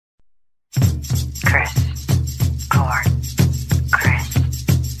Chrith Court.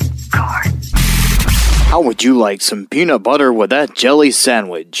 Chrith Court. How would you like some peanut butter with that jelly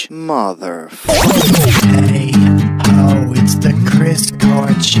sandwich? Mother. Hey, oh, it's the Chrith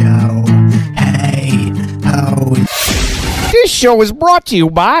Court Show. Hey, oh. This show is brought to you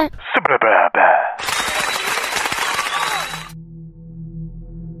by...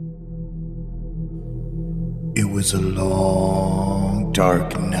 It was a long,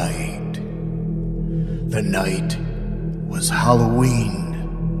 dark night. The night was Halloween,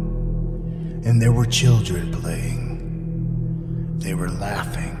 and there were children playing. They were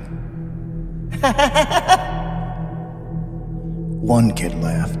laughing. One kid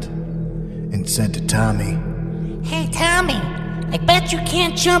laughed and said to Tommy, "Hey, Tommy, I bet you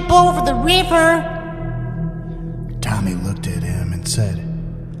can't jump over the river." Tommy looked at him and said,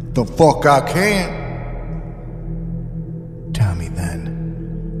 "The fuck I can't." Tommy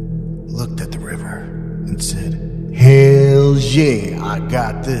then looked at the river and said, "Hell yeah, I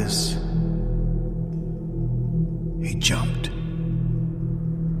got this." He jumped.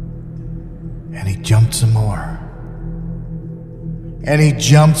 And he jumped some more. And he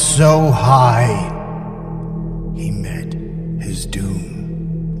jumped so high, he met his doom.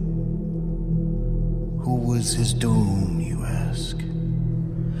 Who was his doom, you ask?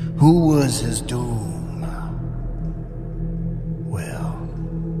 Who was his doom? Well,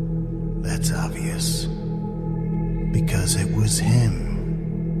 that's obvious. Because it was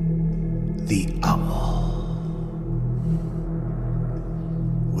him, the owl.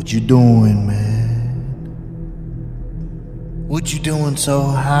 What you doing, man? What you doing so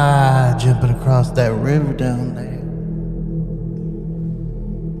high, jumping across that river down there?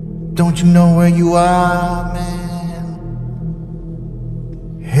 Don't you know where you are, man?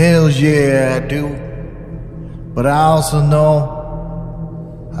 Hell yeah, I do. But I also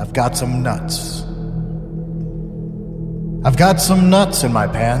know I've got some nuts. I've got some nuts in my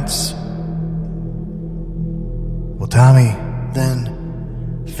pants. Well, Tommy then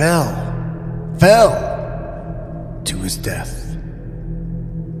fell to his death.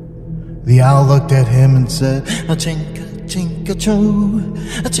 The owl looked at him and said, "A chinka chinka choo,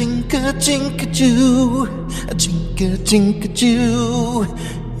 a chinka chinka choo, a chinka chinka choo.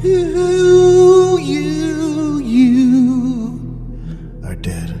 You are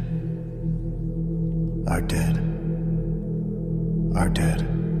dead. Are dead. Are dead.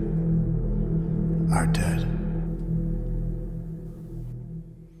 Are dead."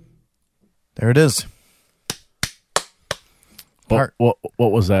 There it is. What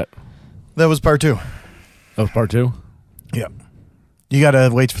was that? That was part 2. That was part 2? Yeah. You gotta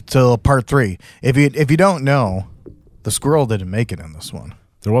wait till part 3. If you don't know, the squirrel didn't make it in this one.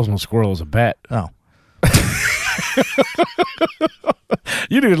 There wasn't a squirrel, it was a bat. Oh.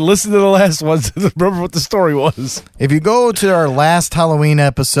 You didn't even listen to the last one to remember what the story was. If you go to our last Halloween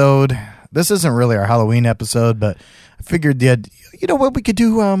episode, this isn't really our Halloween episode, but I figured you know what, we could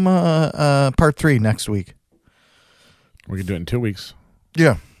do part 3 next week. We could do it in 2 weeks.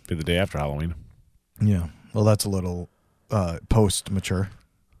 Yeah. Be the day after Halloween. Yeah. Well, that's a little post-mature.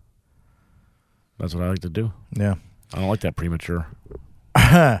 That's what I like to do. Yeah. I don't like that premature.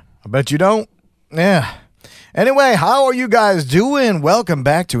 I bet you don't. Yeah. Anyway, how are you guys doing? Welcome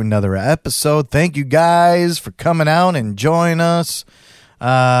back to another episode. Thank you guys for coming out and joining us.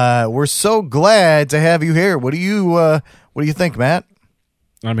 We're so glad to have you here. What do you think, Matt?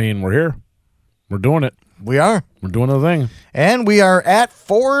 I mean, we're here. We're doing it. We are. We're doing the thing. And we are at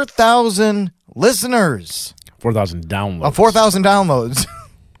 4,000 listeners. 4,000 downloads. 4,000 downloads.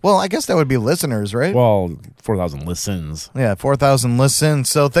 Well, I guess that would be listeners, right? Well, 4,000 listens. Yeah, 4,000 listens.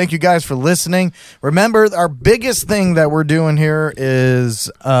 So thank you guys for listening. Remember, our biggest thing that we're doing here is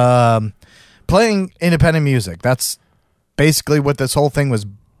playing independent music. That's basically what this whole thing was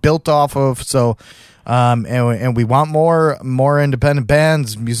built off of. So, and we want more independent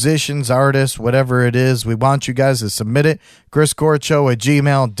bands, musicians, artists, whatever it is. We want you guys to submit it.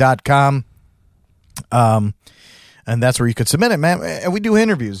 ChrithCourtShow@gmail.com. And that's where you could submit it, man. And we do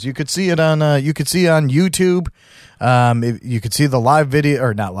interviews. You could see it on YouTube. You could see the live video,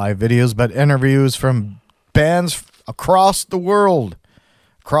 or not live videos, but interviews from bands across the world,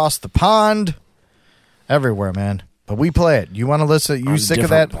 across the pond, everywhere, man. But we play it. You want to listen? You sick of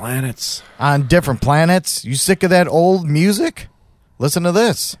that? Planets. On different planets. You sick of that old music? Listen to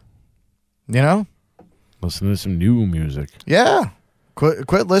this. You know? Listen to some new music. Yeah.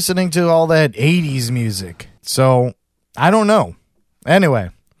 Quit listening to all that 80s music. So, I don't know. Anyway,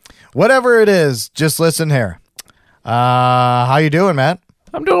 whatever it is, just listen here. How you doing, Matt?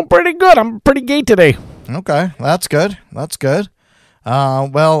 I'm doing pretty good. I'm pretty gay today. Okay, that's good. That's good.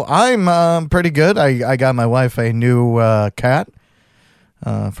 Well, I'm pretty good. I got my wife a new cat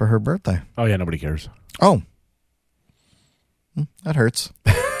for her birthday. Oh, yeah, nobody cares. Oh. That hurts.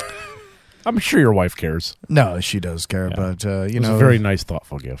 I'm sure your wife cares. No, she does care, Yeah. but, It was a very nice,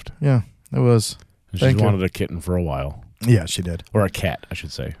 thoughtful gift. Yeah, it was. And she's wanted a kitten for a while. Yeah, she did. Or a cat, I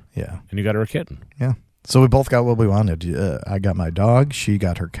should say. Yeah. And you got her a kitten. Yeah. So we both got what we wanted. I got my dog. She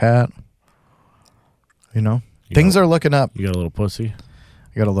got her cat. Things are looking up. You got a little pussy?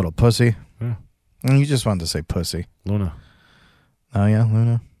 I got a little pussy. Yeah. And you just wanted to say pussy. Luna. Oh, yeah,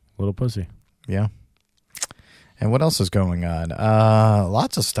 Luna. Little pussy. Yeah. And what else is going on?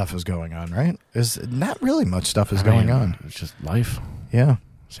 Lots of stuff is going on, right? Not really much stuff is going on. It's just life. Yeah.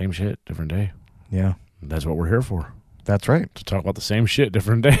 Same shit, different day. Yeah. That's what we're here for. That's right. To talk about the same shit,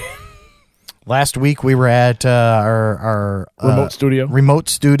 different day. Last week we were at our remote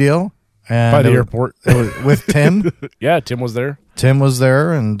studio. And by the airport. It was with Tim. Yeah, Tim was there. Tim was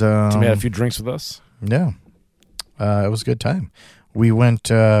there. And Tim had a few drinks with us. Yeah. It was a good time. We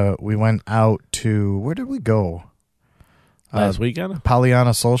went out to, where did we go? Last weekend?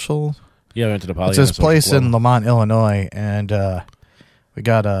 Pollyanna Social. Yeah, we went to the Pollyanna It's this Social place Club. in Lamont, Illinois, and we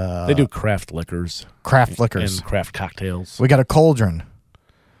got they do craft liquors. Craft liquors. And craft cocktails. We got a cauldron.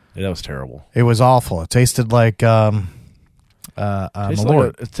 Yeah, that was terrible. It was awful. It tasted like Malort.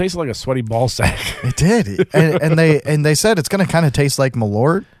 It tasted like a sweaty ball sack. It did. and they said it's going to kind of taste like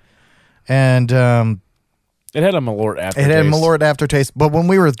Malort. And it had a Malort aftertaste. It had a Malort aftertaste, but when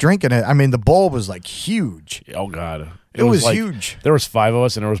we were drinking it, I mean, the bowl was like huge. Oh God, it was huge. There was 5 of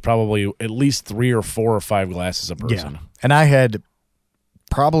us, and there was probably at least 3 or 4 or 5 glasses a person. Yeah. And I had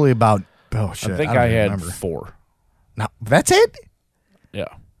probably about I think I had 4. No, that's it. Yeah,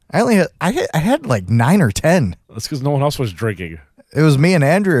 I had like 9 or 10. That's because no one else was drinking. It was me and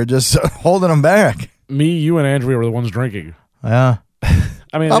Andrea just holding them back. Me, you, and Andrea were the ones drinking. Yeah.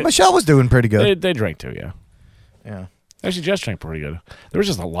 I mean, Michelle was doing pretty good. They drank too, yeah. Yeah. Actually, Jess drank pretty good. There was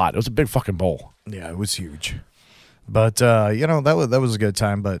just a lot. It was a big fucking bowl. Yeah, it was huge. But that was a good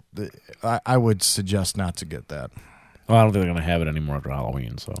time. But I would suggest not to get that. Well, I don't think they're gonna have it anymore after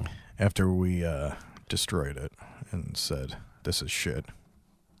Halloween. So after we destroyed it and said this is shit,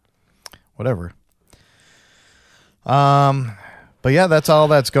 whatever. But yeah, that's all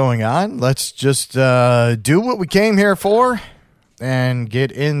that's going on. Let's just do what we came here for and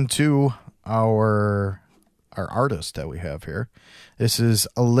get into our artist that we have here. This is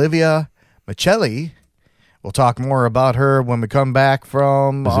Olivia Miceli. We'll talk more about her when we come back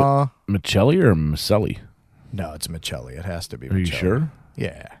from... Is it Miceli or Miceli? No, it's Miceli. It has to be Miceli. Are you sure?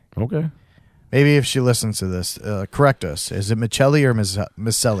 Yeah. Okay. Maybe if she listens to this, correct us. Is it Miceli or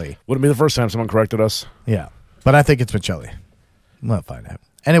Miceli? Wouldn't be the first time someone corrected us. Yeah. But I think it's Miceli. We'll find out.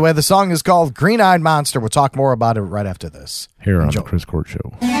 Anyway, the song is called Green-Eyed Monster. We'll talk more about it right after this. Here Enjoy. On the Chrith Court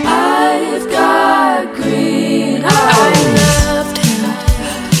Show. I've got green eyes. I loved him,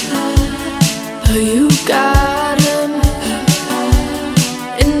 but you got him.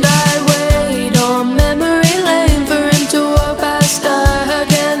 And I wait on memory lane for him to walk past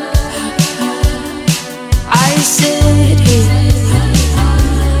again. I sit here,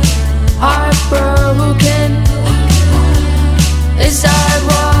 heartbroken, as I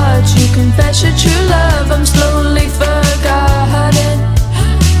watch you confess your true love. I'm slowly forgotten,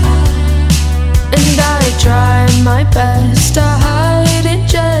 and I try my best to hide it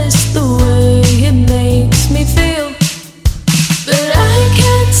just the way it makes me feel. But I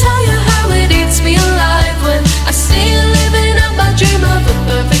can't tell you how it eats me alive when I see you living out my dream of a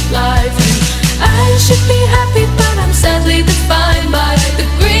perfect life. And I should be happy, but I'm sadly defined by the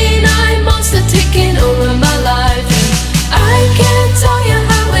green-eyed monster taking over my life. And I can't tell you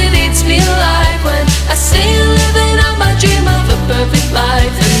how it eats me alive when I see you living out my dream of a perfect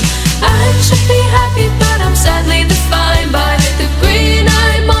life. And I should be happy, but I'm sadly defined by the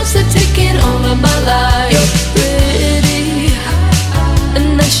green-eyed monster taking over my life. You're pretty,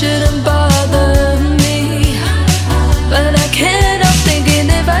 and that shouldn't bother me, but I can't help thinking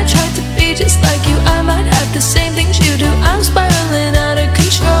if I tried to be just like you, I might have the same things you do. I'm spiraling out of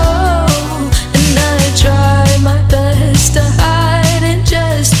control, and I try my best to hide it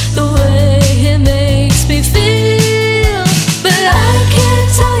just the way it makes me feel. But I can't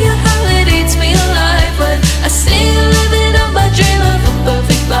tell you how it eats me alive when I see you living out my dream of a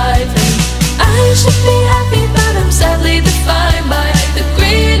perfect life. And I should be happy, but I'm sadly defined by the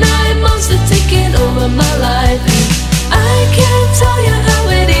green-eyed monster taking over my life. And I can't tell you how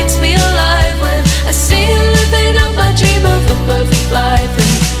it eats me alive when I see you living out my dream of a perfect life.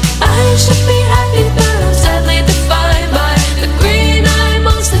 And I should be happy, but I'm sadly defined by the green-eyed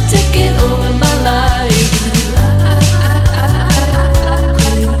monster taking over my life.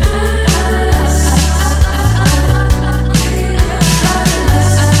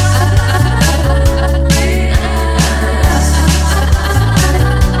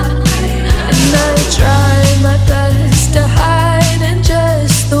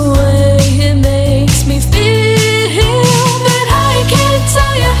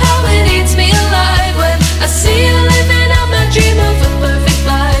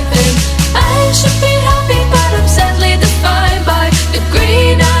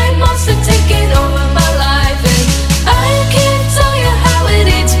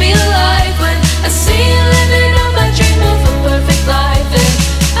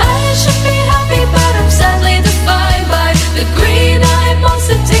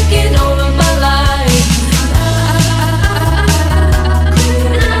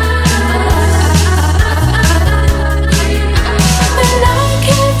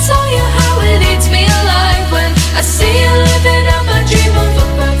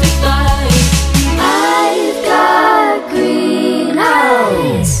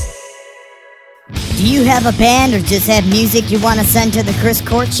 have a band or just have music you want to send to the Chrith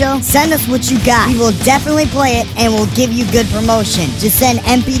Court Show? Send us what you got. We will definitely play it and we'll give you good promotion. Just send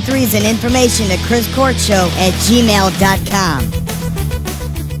MP3s and information to chrithcourtshow@gmail.com.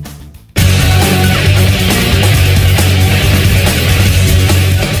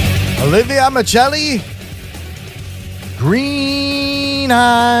 Olivia Miceli,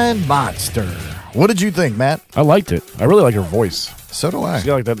 Green-Eyed Monster. What did you think, Matt? I liked it. I really like her voice. So do I. She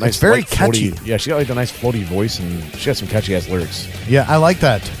got like that nice, it's very light, catchy. Floaty, yeah, she got like the nice floaty voice, and she got some catchy ass lyrics. Yeah, I like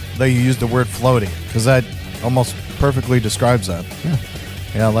that you used the word floaty because that almost perfectly describes that.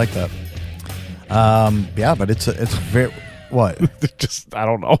 Yeah, I like that. Yeah, but it's very what? Just I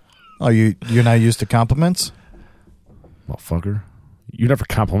don't know. Oh, you're not used to compliments? Well, fucker, you never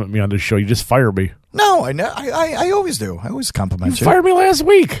compliment me on this show. You just fire me. No, I always do. I always compliment you. You fired me last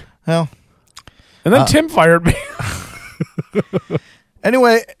week. Well, and then Tim fired me.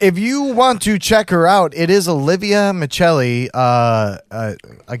 Anyway, if you want to check her out, it is Olivia Miceli.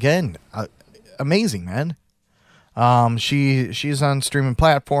 Again, amazing, man. She's on streaming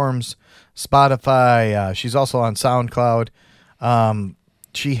platforms, Spotify. She's also on SoundCloud.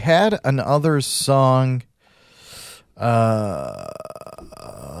 She had another song.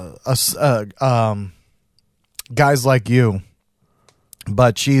 Guys Like You,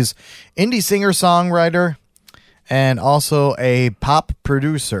 but she's indie singer-songwriter and also a pop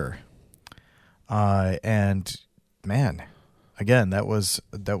producer. And man, again, that was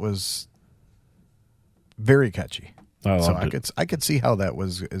very catchy. I could see how that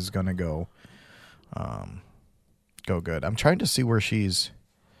is going to go good. I'm trying to see where she's.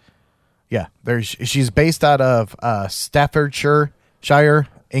 Yeah, she's based out of Staffordshire,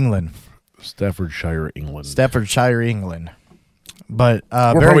 England. Staffordshire, England. But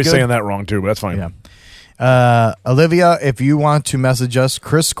we're probably saying that wrong too, but that's fine. Yeah. Olivia, if you want to message us,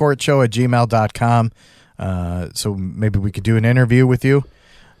 chrithcourtshow@gmail.com. So maybe we could do an interview with you.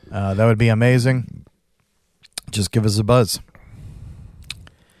 That would be amazing. Just give us a buzz.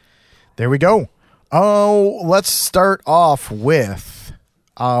 There we go. Oh, let's start off with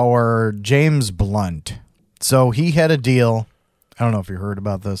our James Blunt. So he had a deal. I don't know if you heard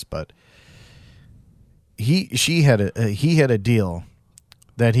about this, but he had a deal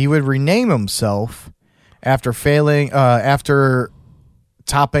that he would rename himself after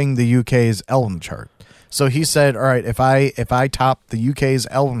topping the UK's album chart. So he said, "All right, if I top the UK's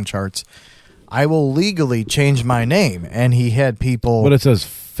album charts, I will legally change my name." And he had people. But it says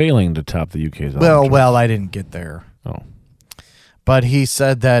failing to top the UK's album chart. Well, I didn't get there. Oh. But he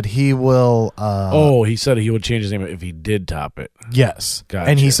said that he will. He said he would change his name if he did top it. Yes. Gotcha.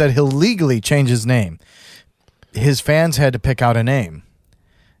 And he said he'll legally change his name. His fans had to pick out a name.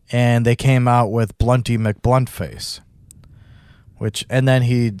 And they came out with Blunty McBluntface. And then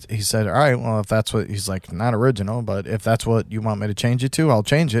he said, all right, well, if that's what, he's like, not original, but if that's what you want me to change it to, I'll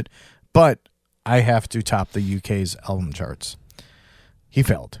change it. But I have to top the UK's album charts. He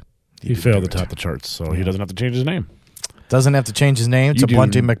failed. He failed to top the charts, so he doesn't have to change his name. Doesn't have to change his name to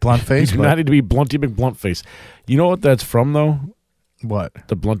Blunty McBluntface. You do not need to be Blunty McBluntface. You know what that's from, though? What?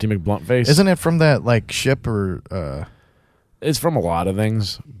 The Blunty McBluntface? Isn't it from that, like, ship or... It's from a lot of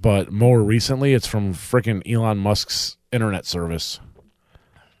things, but more recently, it's from frickin' Elon Musk's internet service.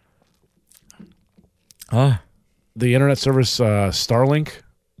 Huh? The internet service, Starlink.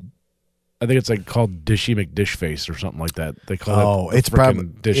 I think it's like called Dishy McDishface or something like that. They call it. It's probably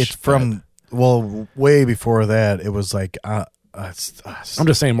it's from way before that. It was like I'm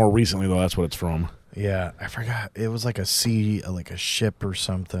just saying more recently though. That's what it's from. Yeah, I forgot. It was like a ship or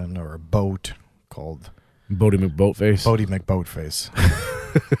something or a boat called Bodie McBoatface. Bodie McBoatface.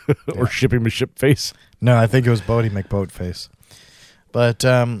 Or Shipping McShipface. No, I think it was Bodie McBoatface. But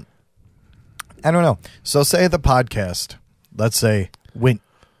I don't know. So say the podcast, let's say, went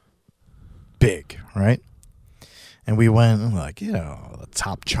big, right? And we went like, the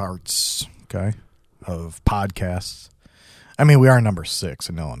top charts, okay, of podcasts. I mean, we are number 6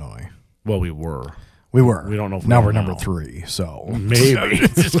 in Illinois. Well, we were. We were. We don't know if now we're know. number 3, so maybe.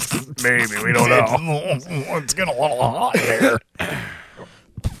 Maybe, we don't know. It's getting a little hot there.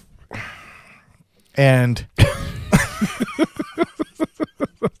 And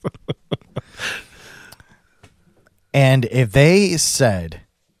and if they said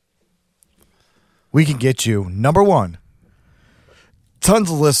we can get you number 1, tons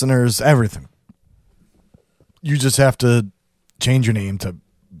of listeners, everything, you just have to change your name to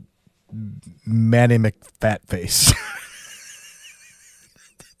Matty McFatface.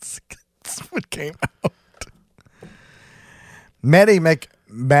 That's what came out. Matty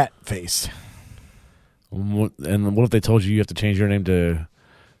McMatface. And what if they told you have to change your name to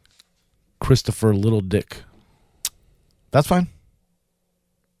Christopher Little Dick. That's fine.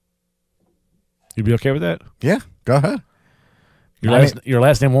 You'd be okay with that? Yeah, go ahead. Your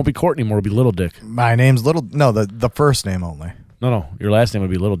last name won't be Court anymore. It'll be Little Dick. My name's Little. No, the first name only. No. Your last name would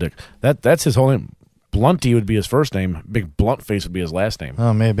be Little Dick. That's his whole name. Blunty would be his first name. Big Bluntface would be his last name.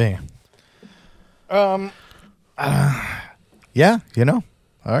 Oh, maybe. Yeah,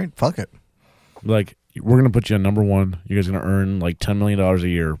 All right, fuck it. Like, we're going to put you on number one. You guys are going to earn like $10 million a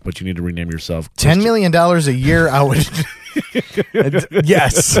year, but you need to rename yourself. $10 million a year, I would...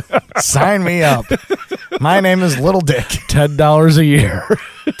 Yes. Sign me up. My name is Little Dick. $10 a year.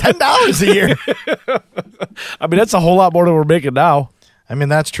 $10 a year. I mean, that's a whole lot more than we're making now. I mean,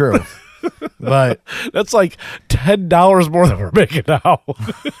 that's true. But that's like $10 more than we're making now.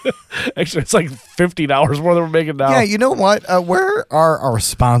 Actually, it's like $50 more than we're making now. yeah, you know what? Where are our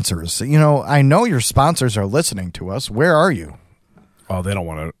sponsors? I know your sponsors are listening to us. Where are you? Oh, they don't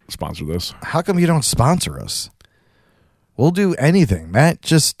want to sponsor this. How come you don't sponsor us? We'll do anything. Matt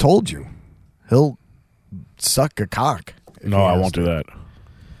just told you. He'll suck a cock. No, I won't do that.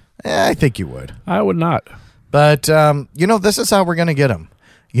 I think you would. I would not. But, this is how we're going to get them.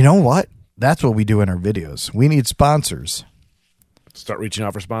 You know what? That's what we do in our videos. We need sponsors. Start reaching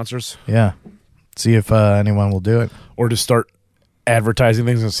out for sponsors? Yeah. See if anyone will do it. Or just start advertising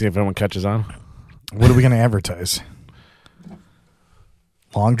things and see if anyone catches on? What are we going to advertise?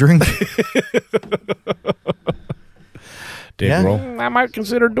 Long drink? Dave Yeah. Grohl. I might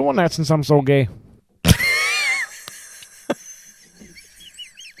consider doing that since I'm so gay.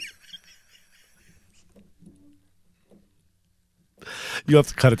 You have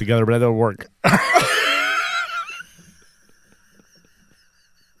to cut it together, but that don't work.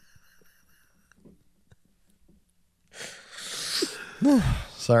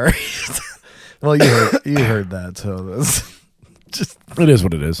 Sorry. Well, you heard that, so that's just It is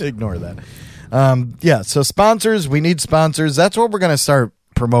what it is. ignore that. Yeah, so sponsors, we need sponsors. That's what we're going to start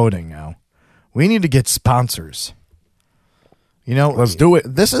promoting now. We need to get sponsors. Let's do it.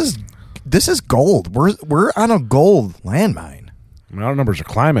 This is gold. We're on a gold landmine. I mean, our numbers are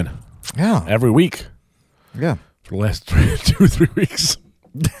climbing Yeah. every week Yeah. for the last 2 or 3 weeks.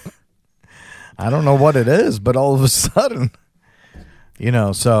 I don't know what it is, but all of a sudden,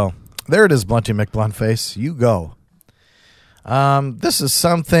 so there it is, Blunty McBluntface. You go. This is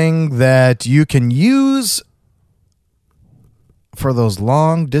something that you can use for those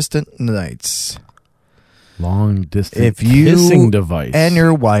long distant nights. Long distance If you kissing device. and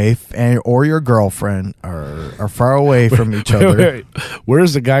your wife or your girlfriend are far away from each other. Wait.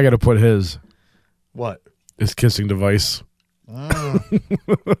 Where's the guy going to put his kissing device?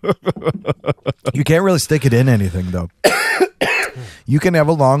 You can't really stick it in anything, though. You can have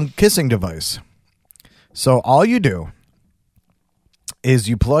a long kissing device. So all you do is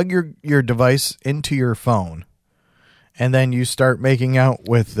you plug your device into your phone, and then you start making out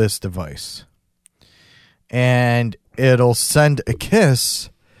with this device. And it'll send a kiss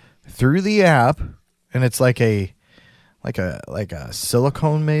through the app, and it's like a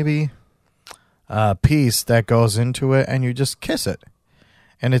silicone maybe piece that goes into it, and you just kiss it.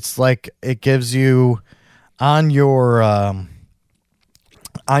 And it's like it gives you on your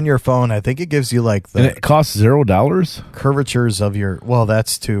phone, I think it gives you like And the it costs $0? curvatures of your. Well,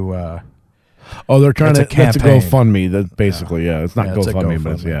 that's to. Oh, they're trying It's a to. That's a campaign. GoFundMe. That basically, yeah. It's not Yeah, it's a GoFundMe,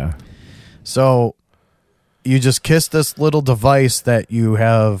 but it's, GoFundMe. yeah. So you just kiss this little device that you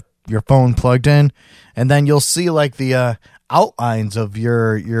have your phone plugged in, and then you'll see like the outlines of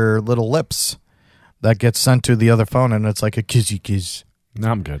your little lips that gets sent to the other phone, and it's like a kissy kiss. No,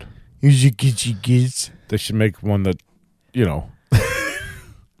 I'm good. Kissy kiss. They should make one that,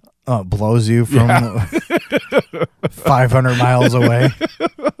 Blows you from 500 miles away.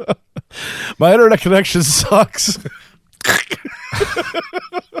 My internet connection sucks.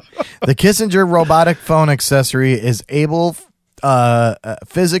 The Kissenger robotic phone accessory is able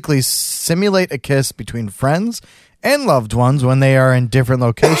physically simulate a kiss between friends and loved ones when they are in different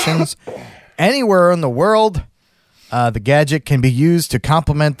locations anywhere in the world. The gadget can be used to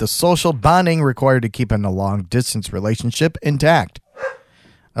complement the social bonding required to keep a long-distance relationship intact.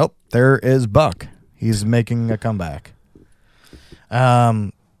 Oh, there is Buck. He's making a comeback.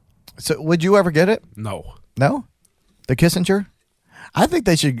 So would you ever get it? No. No? The Kissenger? I think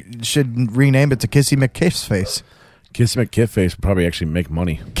they should rename it to Kissy McKissface. Kiss McKitface would probably actually make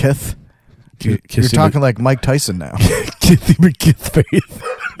money. Kith? You're Kissy talking like Mike Tyson now. Kissy McKitface.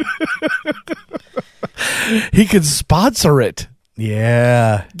 He could sponsor it.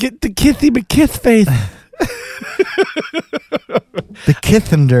 Yeah. Get the Kissy McKitface. The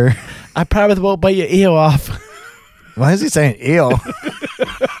Kithender. I probably won't bite your ear off. Why is he saying ew?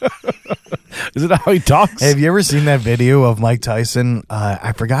 Is it how he talks? Have you ever seen that video of Mike Tyson?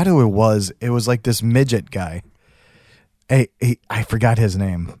 I forgot who it was. It was like this midget guy. I forgot his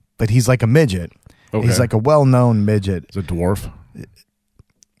name, but he's like a midget. Okay. He's like a well-known midget. Is it dwarf?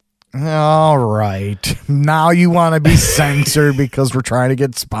 All right. Now you want to be censored because we're trying to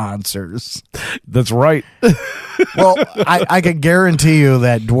get sponsors. That's right. Well, I can guarantee you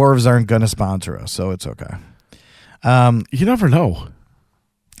that dwarves aren't going to sponsor us, so it's okay. You never know.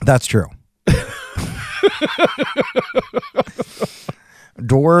 That's true.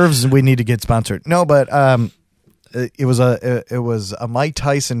 Dwarves, we need to get sponsored. No, but it was a Mike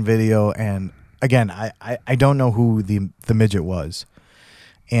Tyson video, and again, I don't know who the midget was.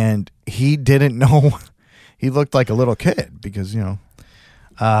 And he didn't know. He looked like a little kid because,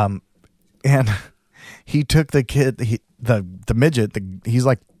 and he took the kid, the midget, he's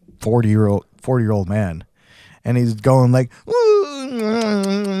like 40-year-old man. And he's going like,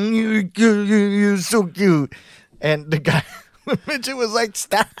 you're so cute. And the guy, the midget was like,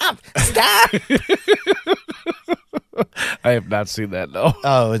 stop. I have not seen that, no.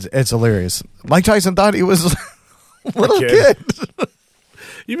 Oh, it's hilarious. Mike Tyson thought he was a little kid.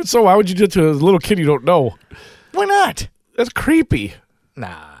 Even so, why would you do it to a little kid you don't know? Why not? That's creepy.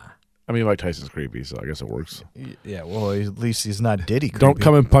 Nah. I mean, Mike Tyson's creepy, so I guess it works. Yeah, well, at least he's not Diddy creepy. Don't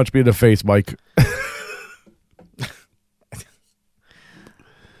come and punch me in the face, Mike.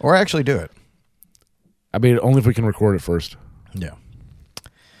 Or actually do it. I mean, only if we can record it first. Yeah.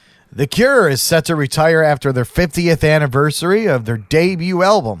 The Cure is set to retire after their 50th anniversary of their debut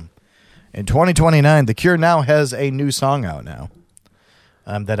album. In 2029, The Cure now has a new song out now.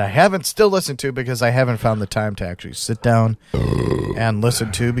 That I haven't still listened to because I haven't found the time to actually sit down and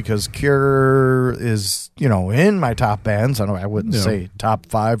listen to, because Cure is, in my top bands. I wouldn't say top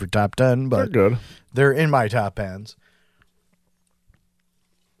 5 or top 10, but they're good. They're in my top bands.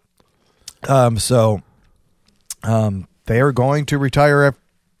 So they are going to retire at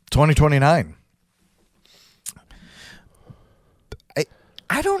 2029.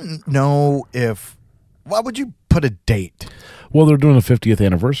 I don't know if. Why would you put a date? Well, they're doing the 50th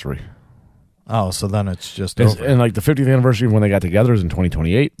anniversary. Oh, so then it's just over. And like the 50th anniversary when they got together is in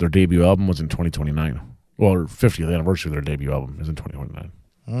 2028. Their debut album was in 2029. Well, their 50th anniversary of their debut album is in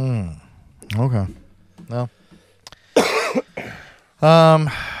 2029. Okay. Well.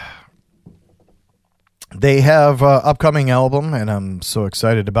 They have an upcoming album, and I'm so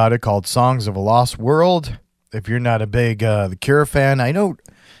excited about it, called Songs of a Lost World. If you're not a big The Cure fan, I know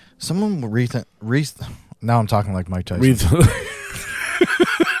someone now I'm talking like Mike Tyson.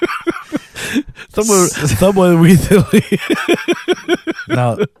 Someone recently.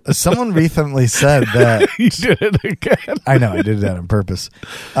 Now, someone recently said that. You did it again. I know, I did that on purpose.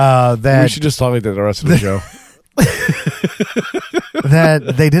 That we should just talk like that the rest of the show.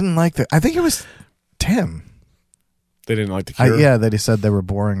 That they didn't like I think it was Tim. They didn't like The Cure? Yeah, that he said they were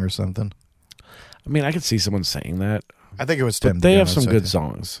boring or something. I mean, I could see someone saying that. I think it was Tim. But they have some good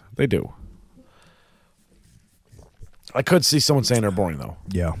songs. They do. I could see someone saying they're boring, though.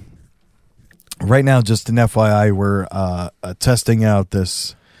 Yeah. Right now, just an FYI, we're testing out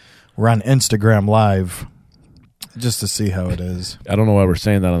this. We're on Instagram Live just to see how it is. I don't know why we're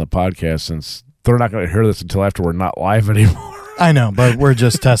saying that on the podcast, since they're not going to hear this until after we're not live anymore. I know, but we're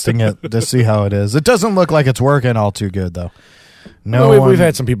just testing it to see how it is. It doesn't look like it's working all too good, though. We've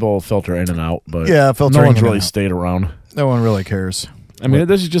had some people filter in and out, but no one's really stayed around. No one really cares. I mean,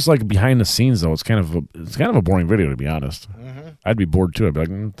 this is just like behind the scenes, though. It's kind of a boring video, to be honest. Mm-hmm. I'd be bored too. I'd be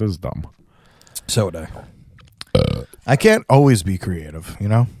like, this is dumb. So would I. I can't always be creative,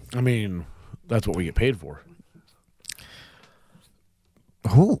 I mean, that's what we get paid for.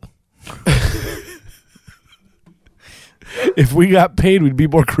 Ooh. If we got paid, we'd be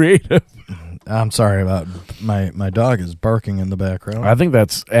more creative. I'm sorry about my dog is barking in the background. I think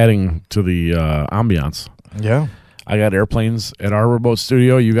that's adding to the ambiance. Yeah. I got airplanes at our remote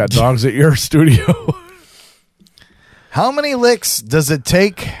studio. You got dogs at your studio. How many licks does it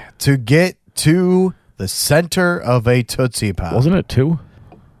take to get to the center of a Tootsie Pop? Wasn't it 2?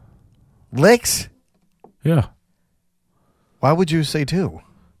 Licks? Yeah. Why would you say 2?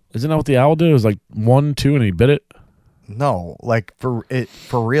 Isn't that what the owl did? It was like 1, 2, and he bit it? No, like for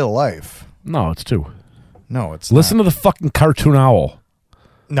real life. No, it's 2. No, it's Listen not. to the fucking cartoon owl.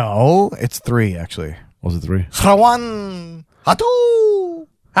 No, it's 3, actually. Was it 3? A 1, a 2,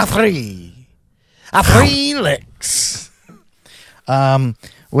 a 3. A 3 licks.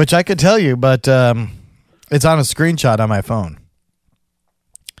 Which I could tell you, but it's on a screenshot on my phone.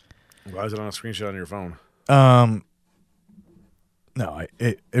 Why is it on a screenshot on your phone? No,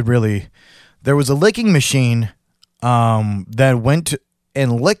 it really... There was a licking machine that went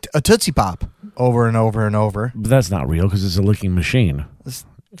and licked a Tootsie Pop. over and over and over. But that's not real because it's a licking machine. It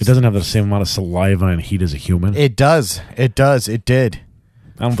doesn't have the same amount of saliva and heat as a human. It does. It does. It did.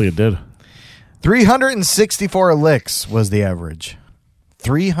 I don't think it did. 364 licks was the average.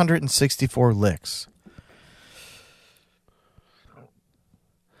 364 licks.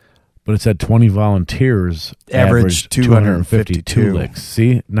 But it said 20 volunteers averaged 252 licks.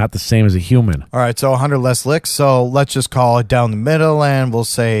 See? Not the same as a human. All right, so 100 less licks. So let's just call it down the middle, and we'll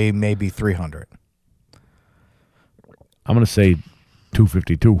say maybe 300. I'm going to say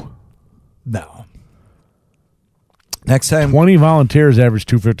 252. No. Next time, 20 volunteers average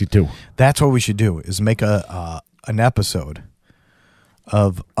 252. That's what we should do, is make an episode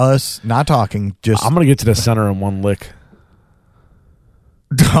of us not talking, just... I'm going to get to the center in one lick.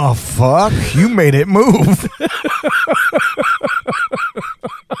 Oh, fuck. You made it move.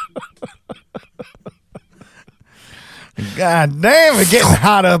 God damn, it's getting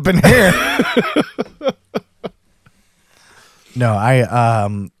hot up in here. No,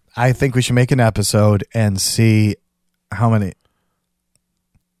 I think we should make an episode and see how many...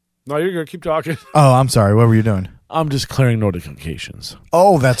 No, you're going to keep talking. Oh, I'm sorry. What were you doing? I'm just clearing notifications.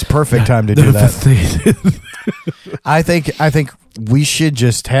 Oh, that's perfect time to do that. I think we should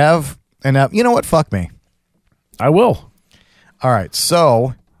just have an app. You know what? Fuck me. I will. All right.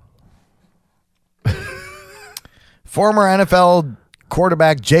 So, former NFL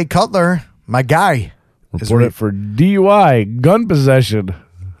quarterback Jay Cutler, my guy, reported for DUI, gun possession.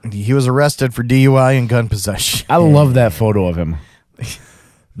 He was arrested for DUI and gun possession. I love that photo of him.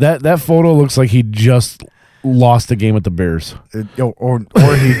 That photo looks like he just lost the game with the Bears. Or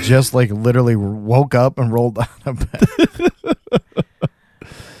he just like literally woke up and rolled out of bed.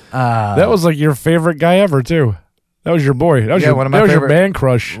 That was like your favorite guy ever too. That was your boy. That was one of my that was favorite, your man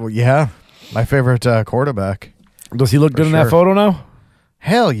crush. Well, yeah, my favorite quarterback. Does he look good in that photo now?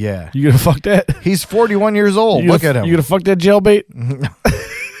 Hell yeah. You gonna fuck that? He's 41 years old. Look at him. You gonna fuck that jailbait?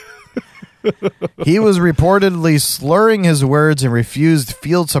 He was reportedly slurring his words and refused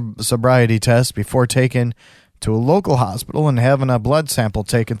field sobriety tests before taken to a local hospital and having a blood sample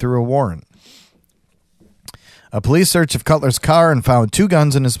taken through a warrant. A police search of Cutler's car and found 2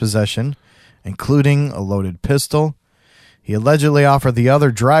 guns in his possession, including a loaded pistol. He allegedly offered the other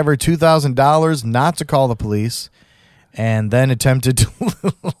driver $2,000 not to call the police and then attempted to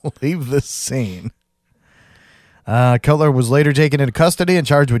leave the scene. Cutler was later taken into custody and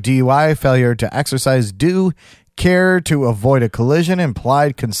charged with DUI, failure to exercise due care to avoid a collision,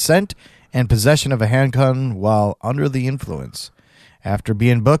 implied consent, and possession of a handgun while under the influence. After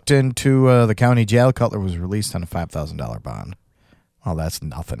being booked into the county jail, Cutler was released on a $5,000 bond. Well, that's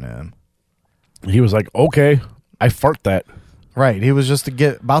nothing to him. He was like, okay, I fart that. Right. He was just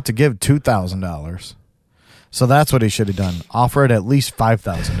about to give $2,000. So that's what he should have done. Offer it at least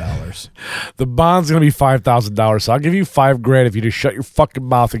 $5,000. The bond's going to be $5,000, so I'll give you $5,000 if you just shut your fucking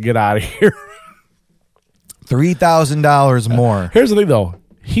mouth and get out of here. $3,000 more. Here's the thing, though.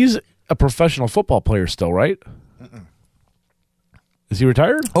 He's a professional football player still, right? Is he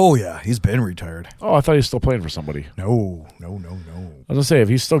retired? Oh, yeah. He's been retired. Oh, I thought he was still playing for somebody. No. I was going to say, if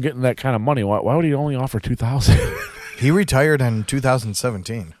he's still getting that kind of money, why would he only offer $2,000? He retired in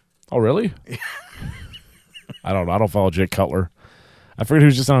 2017. Oh, really? I don't know. I don't follow Jake Cutler. I figured he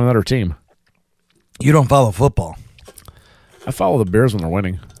was just on another team. You don't follow football. I follow the Bears when they're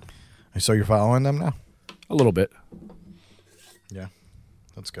winning. So you're following them now? A little bit. Yeah.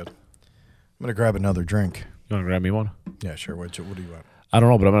 That's good. I'm going to grab another drink. You want to grab me one? Yeah, sure. What do you want? I don't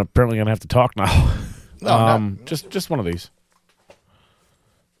know, but I'm apparently going to have to talk now. No, just one of these.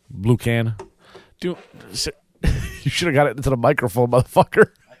 Blue can. You should have got it into the microphone, motherfucker.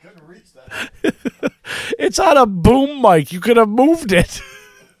 I couldn't reach that. It's on a boom mic. You could have moved it.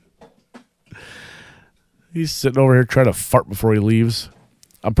 He's sitting over here trying to fart before he leaves.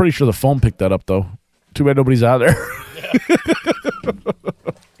 I'm pretty sure the phone picked that up, though. Too bad nobody's out there.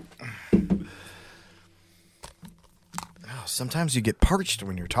 Sometimes you get parched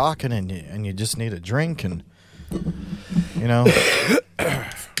when you're talking and you just need a drink and, you know.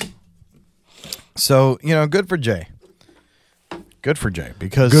 So, you know, good for Jay. Good for Jay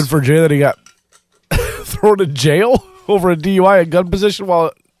because... Good for Jay that he got thrown in jail over a DUI and gun possession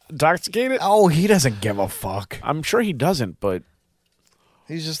while intoxicated? Oh, he doesn't give a fuck. I'm sure he doesn't, but...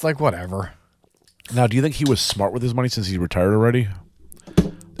 He's just like, whatever. Now, do you think he was smart with his money since he's retired already?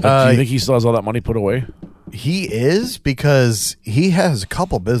 Do you think he still has all that money put away? He is, because he has a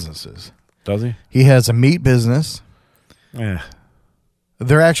couple businesses. Does he? He has a meat business. Yeah.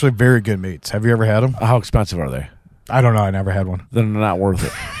 They're actually very good meats. Have you ever had them? How expensive are they? I don't know. I never had one. Then they're not worth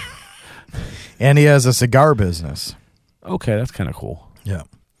it. And he has a cigar business. Okay, that's kind of cool. Yeah.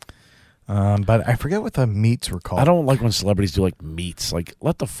 But I forget what the meats were called. I don't like when celebrities do like meats. Like,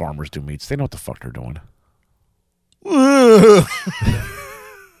 let the farmers do meats. They know what the fuck they're doing.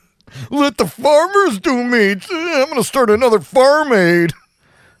 Let the farmers do meats. I'm going to start another farm aid.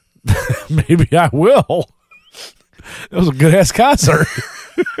 Maybe I will. That was a good ass concert.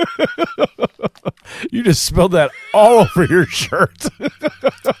 You just spilled that all over your shirt.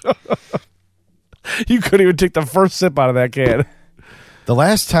 You couldn't even take the first sip out of that can. The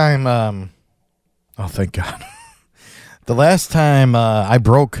last time, oh, thank God. The last time I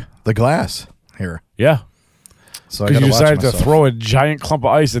broke the glass here. Yeah. So because you decided to throw a giant clump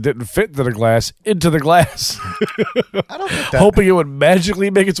of ice that didn't fit into the glass into the glass. I don't think that, hoping it would magically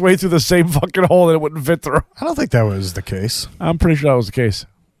make its way through the same fucking hole that it wouldn't fit through. I don't think that was the case. I'm pretty sure that was the case.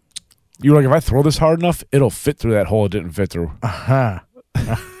 You were like, if I throw this hard enough, it'll fit through that hole it didn't fit through. Uh-huh.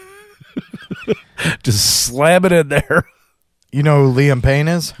 Just slam it in there. You know who Liam Payne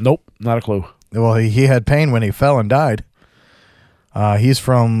is? Nope, not a clue. Well, he had pain when he fell and died. He's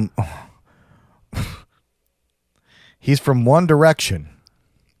from One Direction.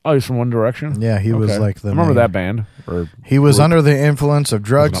 Oh, he's from One Direction? Yeah, he was like the I remember main- that band. Or He was group. under the influence of It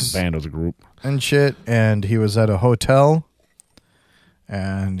drugs wasn't a band, it was a group. and shit, and he was at a hotel,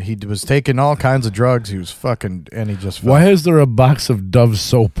 and he was taking all kinds of drugs. He was fucking, and he just fell. Why is there a box of Dove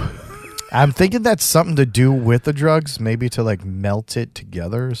soap? I'm thinking that's something to do with the drugs, maybe to like melt it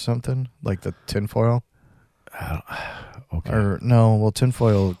together or something, like the tinfoil. Okay. Or no, well,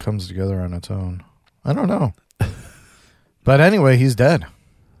 tinfoil comes together on its own. I don't know. But anyway, he's dead.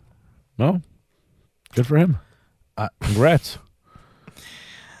 No. Good for him. Congrats.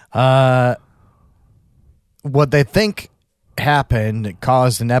 What they think happened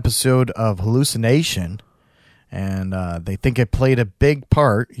caused an episode of hallucination, and they think it played a big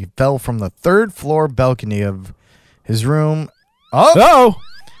part. He fell from the 3rd floor balcony of his room. Oh,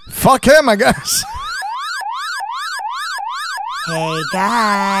 fuck him, I guess. Hey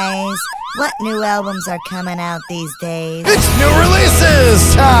guys, what new albums are coming out these days? It's new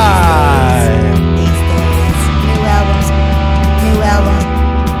releases time. These days, new albums, new albums,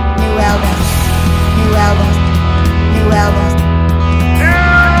 new albums, new albums, new albums.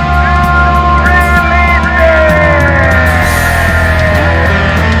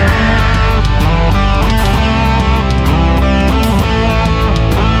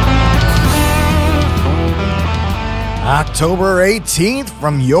 October 18th,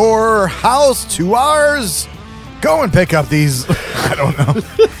 from your house to ours. Go and pick up these. I don't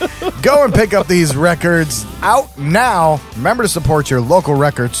know. Go and pick up these records out now. Remember to support your local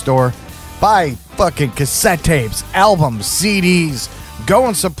record store. Buy fucking cassette tapes, albums, CDs. Go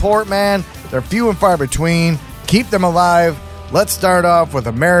and support, man. They're few and far between. Keep them alive. Let's start off with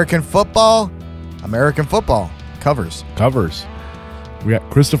American football. American football covers. We got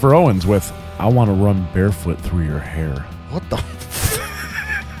Christopher Owens with I Want to Run Barefoot Through Your Hair. What the?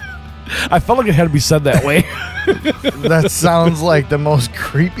 I felt like it had to be said that way. That sounds like the most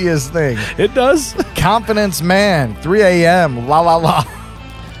creepiest thing. It does. Confidence Man, 3 a.m., la la la.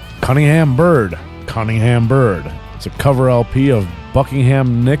 Cunningham Bird. It's a cover LP of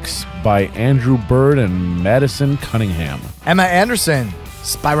Buckingham Nicks by Andrew Bird and Madison Cunningham. Emma Anderson,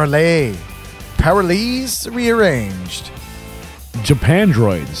 Spirale, Paralyse Rearranged. Japan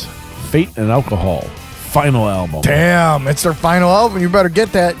Droids. Fate and Alcohol. Final album. Damn, it's their final album. You better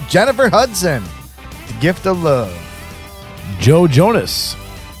get that. Jennifer Hudson, The Gift of Love. Joe Jonas.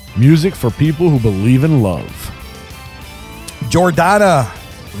 Music for people who believe in love. Jordana,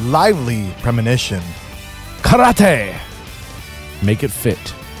 Lively Premonition. Karate. Make it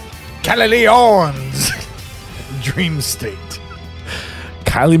fit. Galileons, Dream State.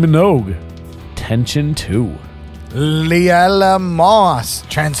 Kylie Minogue. Tension 2. Liela Moss,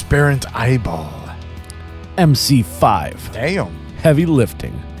 Transparent Eyeball. MC5. Damn. Heavy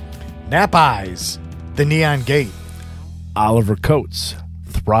Lifting. Nap Eyes, The Neon Gate. Oliver Coates.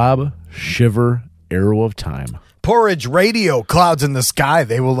 Throb, Shiver, Arrow of Time. Porridge Radio, Clouds in the Sky,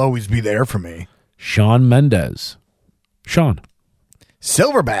 They Will Always Be There For Me. Shawn Mendes. Sean.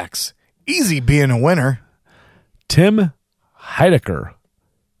 Silverbacks, Easy Being a Winner. Tim Heidecker.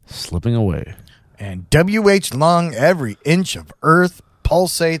 Slipping Away. And W.H. Long, Every Inch of Earth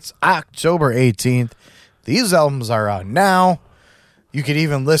pulsates, October 18th. These albums are out now. You could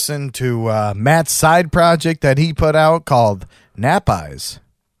even listen to Matt's side project that he put out called Nap Eyes.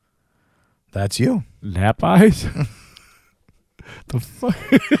 That's you. Nap Eyes? The fuck?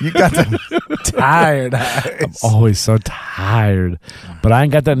 You got the tired eyes. I'm always so tired. But I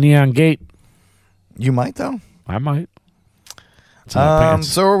ain't got that Neon Gate. You might, though. I might. It's in my pants.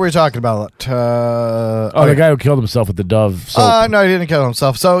 So what were we talking about? The guy who killed himself with the Dove soap. No, he didn't kill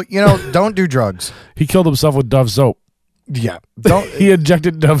himself. So, don't do drugs. He killed himself with Dove soap. Yeah. Don't. He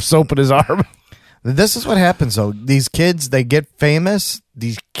injected Dove soap in his arm. This is what happens, though. These kids, they get famous.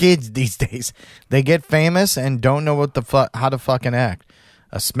 These kids these days, they get famous and don't know how to fucking act.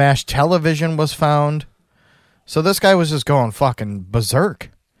 A smashed television was found. So this guy was just going fucking berserk.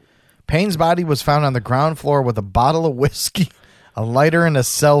 Payne's body was found on the ground floor with a bottle of whiskey, a lighter, and a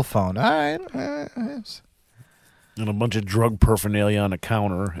cell phone. All right. And a bunch of drug paraphernalia on a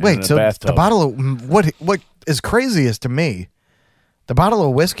counter. Wait, in a so bathtub. the bottle of what is craziest to me, the bottle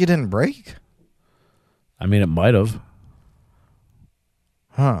of whiskey didn't break? I mean, it might have.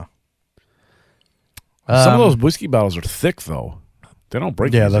 Huh. Some of those whiskey bottles are thick, though. They don't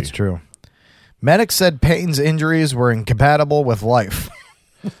break Yeah, easy. that's true. Medics said Payne's injuries were incompatible with life.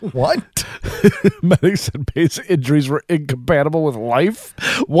 What? Medics said Payne's injuries were incompatible with life?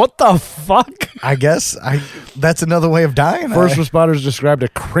 What the fuck? I guess that's another way of dying. First responders described a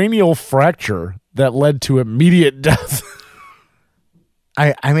cranial fracture that led to immediate death.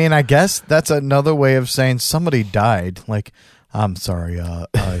 I mean, I guess that's another way of saying somebody died. Like, I'm sorry.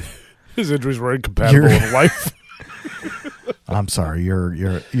 His injuries were incompatible with life. I'm sorry.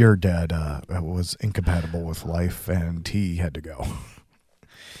 Your dad was incompatible with life, and he had to go.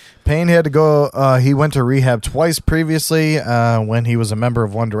 Payne had to go. He went to rehab twice previously when he was a member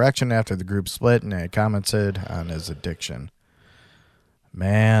of One Direction after the group split, and had commented on his addiction.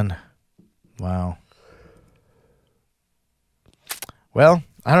 Man, wow. Well,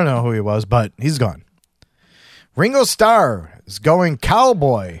 I don't know who he was, but he's gone. Ringo Star is going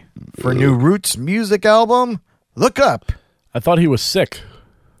cowboy for new Roots music album. Look up. I thought he was sick.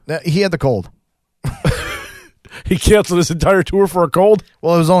 He had the cold. He canceled his entire tour for a cold?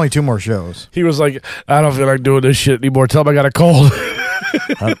 Well, it was only 2 more shows. He was like, I don't feel like doing this shit anymore. Tell him I got a cold.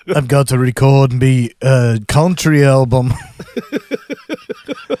 I've got to record me country album.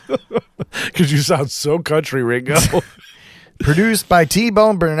 Because you sound so country, Ringo. Produced by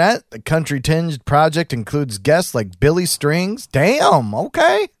T-Bone Burnett, the country-tinged project includes guests like Billy Strings, damn,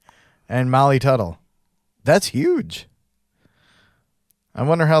 okay, and Molly Tuttle. That's huge. I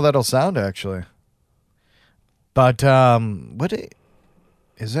wonder how that'll sound, actually. But,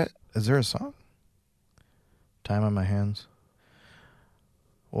 is there a song? Time on my hands.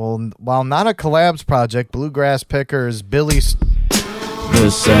 Well, while not a collabs project, Bluegrass Pickers, Billy...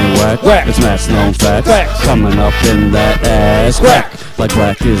 This ain't whack, Whack. It's Matt's known facts. Facts. Coming up in that ass. Whack. Like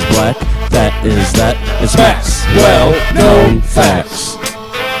black is black, that is that. It's Matt's well-known facts.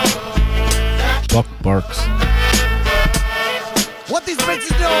 Buck barks. What these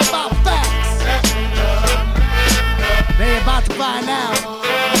bitches know about facts? They about to find out.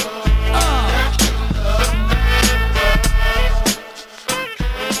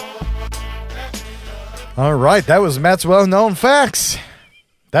 All right, that was Matt's well-known facts.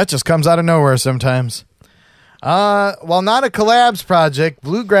 That just comes out of nowhere sometimes. While not a collabs project,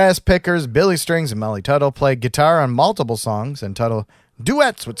 Bluegrass Pickers, Billy Strings, and Molly Tuttle played guitar on multiple songs, and Tuttle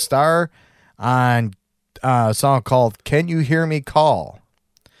duets with Star on a song called Can You Hear Me Call?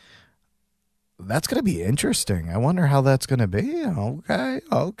 That's going to be interesting. I wonder how that's going to be.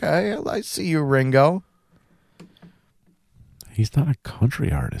 Okay. I see you, Ringo. He's not a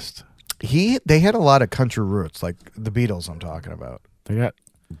country artist. They had a lot of country roots, like the Beatles I'm talking about. They got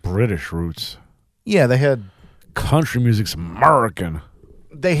British roots. Yeah, they had... Country music's American.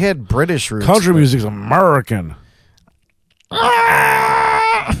 They had British roots. Country music's American.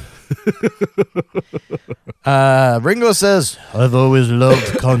 Ringo says, I've always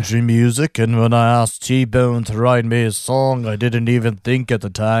loved country music, and when I asked T-Bone to write me a song, I didn't even think at the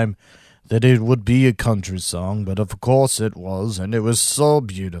time that it would be a country song, but of course it was, and it was so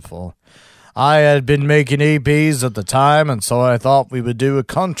beautiful. I had been making EPs at the time, and so I thought we would do a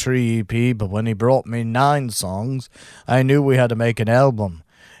country EP, but when he brought me 9 songs, I knew we had to make an album,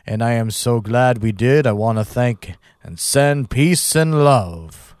 and I am so glad we did. I want to thank and send peace and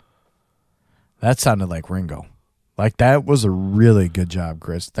love. That sounded like Ringo. Like, that was a really good job,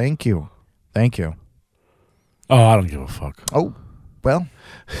 Chris. Thank you. Oh, I don't give a fuck. Oh, well,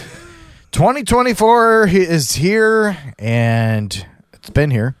 2024 is here, and it's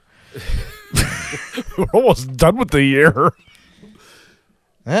been here. We're almost done with the year.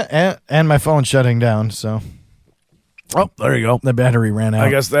 And my phone's shutting down, so. Oh, there you go. The battery ran out. I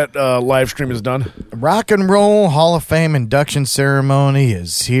guess that live stream is done. Rock and Roll Hall of Fame induction ceremony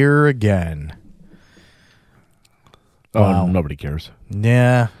is here again. Oh, Wow. nobody cares.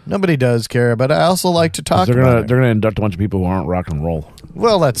 Yeah, nobody does care, but I also like to talk about it. They're gonna induct a bunch of people who aren't rock and roll.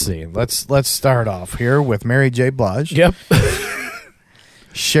 Well, let's see. Let's start off here with Mary J. Blige. Yep.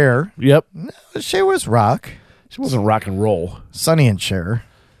 Cher. Yep. Cher was rock. She wasn't rock and roll. Sonny and Cher.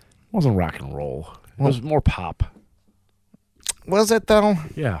 It wasn't rock and roll. It was more pop. Was it, though?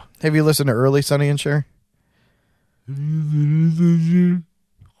 Yeah. Have you listened to early Sonny and Cher?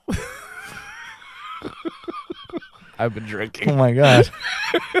 I've been drinking. Oh, my God.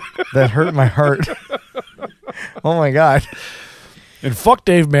 That hurt my heart. Oh, my God. And fuck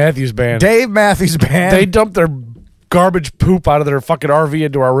Dave Matthews Band. Dave Matthews Band. They dumped their garbage poop out of their fucking RV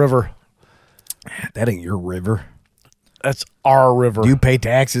into our river. That ain't your river. That's our river. Do you pay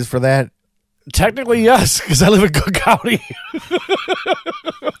taxes for that? Technically, yes, because I live in Cook County.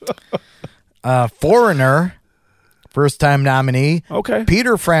 Foreigner, first-time nominee. Okay.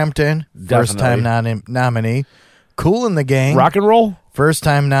 Peter Frampton, first-time nominee. Cool in the Gang. Rock and roll?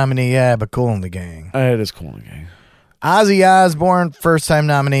 First-time nominee, yeah, but Cool in the Gang. It is Cool in the Gang. Ozzy Osbourne, first-time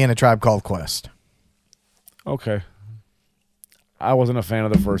nominee in A Tribe Called Quest. Okay. I wasn't a fan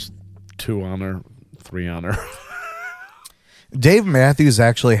of the first 2 on there, 3 on there. Dave Matthews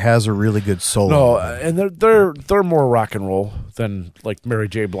actually has a really good solo. No, and they're more rock and roll than like Mary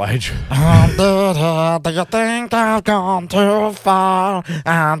J. Blige. Do you think I've gone too far?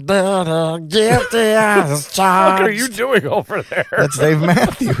 I'm the guilty as charged. What are you doing over there? That's Dave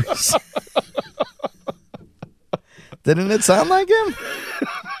Matthews. Didn't it sound like him?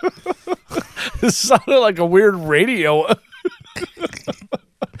 It sounded like a weird radio. I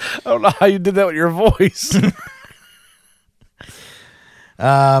don't know how you did that with your voice.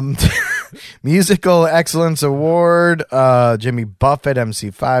 Musical Excellence Award, Jimmy Buffett,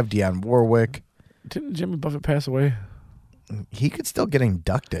 MC5, Dionne Warwick. Didn't Jimmy Buffett pass away? He could still get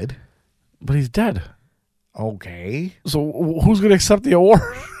inducted. But he's dead. Okay. So who's going to accept the award?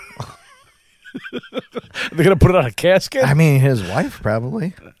 They're going to put it on a casket? I mean, his wife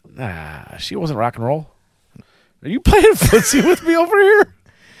probably. Nah, she wasn't rock and roll. Are you playing footsie with me over here?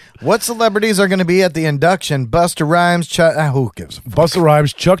 What celebrities are going to be at the induction? Busta Rhymes, Chuck... who gives a fuck? Busta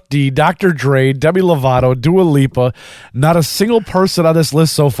Rhymes, Chuck D, Dr. Dre, Demi Lovato, Dua Lipa. Not a single person on this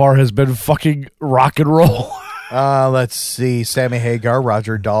list so far has been fucking rock and roll. Let's see. Sammy Hagar,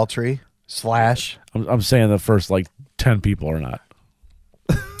 Roger Daltrey, Slash. I'm saying the first, 10 people are not.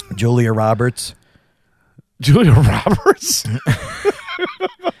 Julia Roberts. Julia Roberts?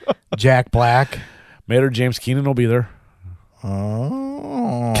 Jack Black. Maynard James Keenan will be there.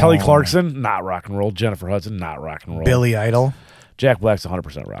 Oh. Kelly Clarkson, not rock and roll. Jennifer Hudson, not rock and roll. Billy Idol. Jack Black's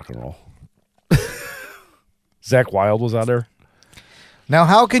 100% rock and roll. Zach Wilde was out there. Now,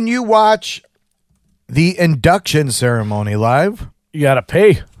 how can you watch the induction ceremony live? You got to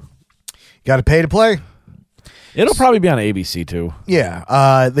pay. Got to pay to play. It'll probably be on ABC, too.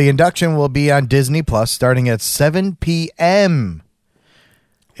 Yeah. The induction will be on Disney Plus starting at 7 p.m.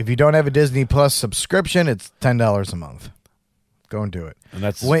 If you don't have a Disney Plus subscription, it's $10 a month. Go and do it. And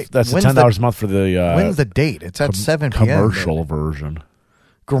that's $10 a month for the... when's the date? It's at 7 p.m. Commercial version.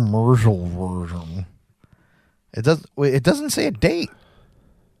 Commercial version. It doesn't say a date.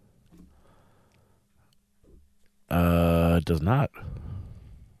 It does not.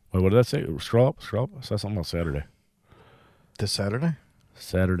 Wait, what did that say? Scroll up. It says something about Saturday. This Saturday?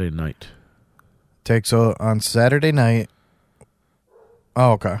 Saturday night. Takes on Saturday night.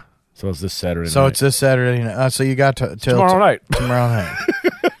 Oh, okay. So it's this Saturday night. So it's this Saturday night. So you got till tomorrow night. Tomorrow night.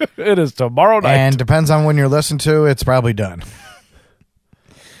 It is tomorrow night. And depends on when you're listening to, it's probably done.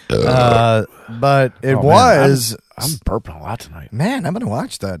 But it was... I'm burping a lot tonight. Man, I'm going to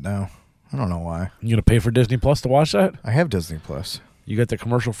watch that now. I don't know why. You going to pay for Disney Plus to watch that? I have Disney Plus. You got the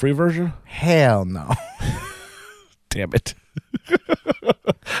commercial-free version? Hell no. Damn it. I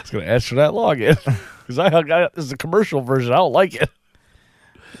was going to ask for that login. Because I got this is a commercial version. I don't like it.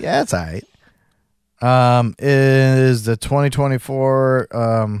 Yeah, that's all right. Is the 2024...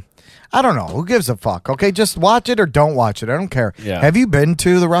 I don't know. Who gives a fuck? Okay, just watch it or don't watch it. I don't care. Yeah. Have you been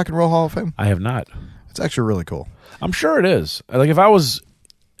to the Rock and Roll Hall of Fame? I have not. It's actually really cool. I'm sure it is. Like, if I was...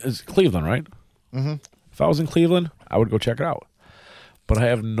 It's Cleveland, right? Mm-hmm. If I was in Cleveland, I would go check it out. But I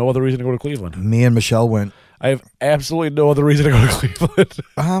have no other reason to go to Cleveland. Me and Michelle went. I have absolutely no other reason to go to Cleveland.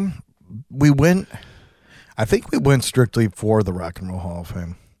 We went... I think we went strictly for the Rock and Roll Hall of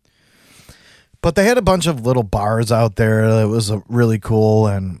Fame. But they had a bunch of little bars out there that was really cool,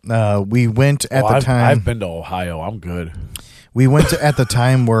 and we went at the time. I've been to Ohio. I'm good. We went at the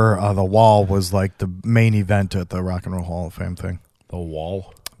time where the Wall was like the main event at the Rock and Roll Hall of Fame thing. The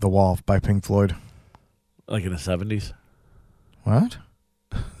Wall? The Wall by Pink Floyd. Like in the 70s? What?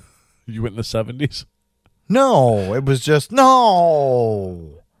 You went in the 70s? No, it was just,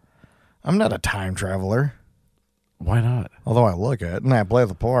 no. I'm not a time traveler. Why not? Although I look at it and I play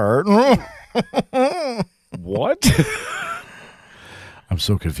the part. What? I'm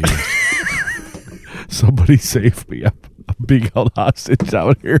so confused. Somebody save me. I'm being held hostage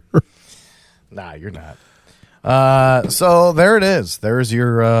out here. Nah, you're not. So there it is. There's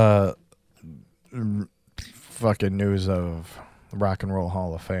your fucking news of the Rock and Roll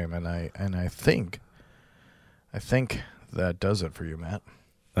Hall of Fame, and I think that does it for you, Matt.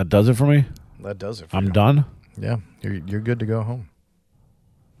 That does it for me? That does it for you. I'm done? Yeah, you're good to go home.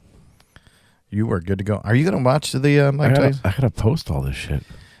 You are good to go. Are you going to watch the Mike Tyson? I gotta post all this shit.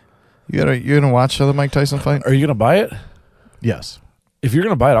 You're going to watch the Mike Tyson fight? Are you gonna buy it? Yes. If you're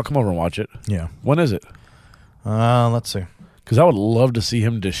gonna buy it, I'll come over and watch it. Yeah. When is it? Let's see. Because I would love to see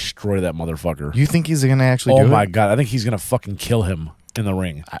him destroy that motherfucker. You think he's going to actually do it? Oh my god, I think he's gonna fucking kill him in the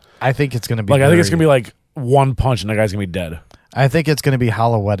ring. I think it's going to be I think it's gonna be like one punch and that guy's gonna be dead. I think it's going to be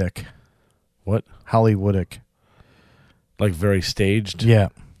Hollywoodic. What? Hollywoodic. Like very staged? Yeah.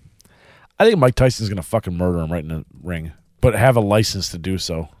 I think Mike Tyson's gonna fucking murder him right in the ring, but have a license to do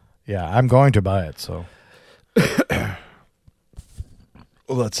so. Yeah, I'm going to buy it, so.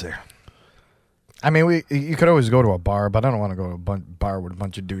 Let's see. I mean, you could always go to a bar, but I don't want to go to a bar with a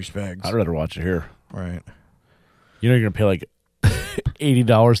bunch of douchebags. I'd rather watch it here. Right. You know you're going to pay like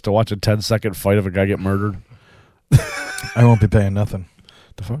 $80 to watch a 10-second fight of a guy get murdered? I won't be paying nothing.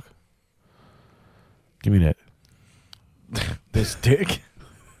 The fuck? Give me that. This dick?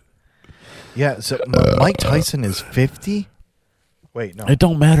 Yeah, so Mike Tyson is 50? Wait, no. It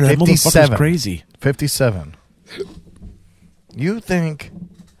don't matter. That motherfucker's crazy. 57. You think...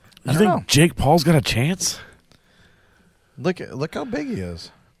 You think Jake Paul's got a chance? Look how big he is.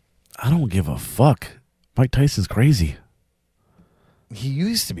 I don't give a fuck. Mike Tyson's crazy. He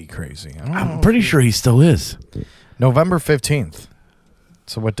used to be crazy. I'm pretty sure he still is. November 15th.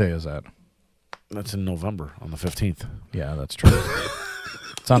 So what day is that? That's in November on the 15th. Yeah, that's true.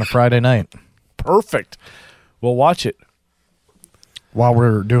 It's on a Friday night. Perfect. We'll watch it. While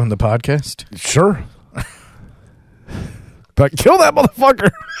we're doing the podcast? Sure. But kill that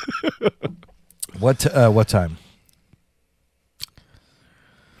motherfucker. What time?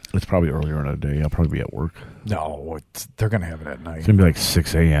 It's probably earlier in the day. I'll probably be at work. No, they're going to have it at night. It's going to be like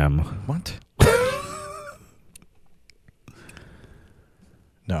 6 a.m. What?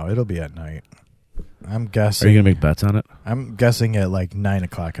 No, it'll be at night. I'm guessing. Are you going to make bets on it? I'm guessing at like 9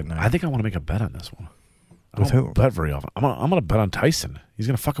 o'clock at night. I think I want to make a bet on this one. With I don't who? bet very often. I'm gonna bet on Tyson. He's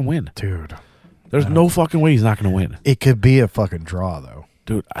gonna fucking win, dude. There's no fucking way he's not gonna win. It could be a fucking draw, though.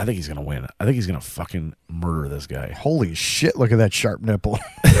 Dude, I think he's gonna win. I think he's gonna fucking murder this guy. Holy shit! Look at that sharp nipple.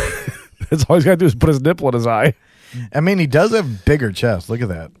 That's all he's gotta do is put his nipple in his eye. I mean, he does have bigger chest. Look at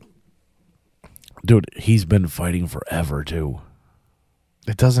that. Dude, he's been fighting forever too.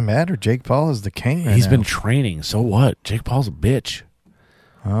 It doesn't matter. Jake Paul is the king. He's been training. So what? Jake Paul's a bitch.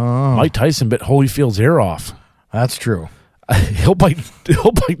 Oh, Mike Tyson bit Holyfield's ear off. That's true. He'll bite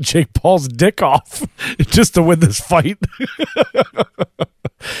Jake Paul's dick off just to win this fight.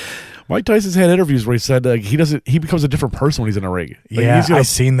 Mike Tyson's had interviews where he said he becomes a different person when he's in a ring. Like, yeah, I've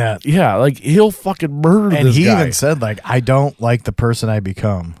seen that. Yeah, like he'll fucking murder this guy. And he even said, like, I don't like the person I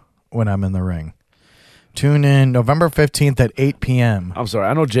become when I'm in the ring. Tune in November 15th at 8 p.m. I'm sorry.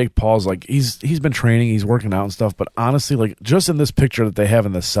 I know Jake Paul's like, he's been training, he's working out and stuff, but honestly, like, just in this picture that they have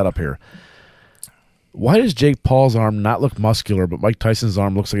in this setup here, why does Jake Paul's arm not look muscular, but Mike Tyson's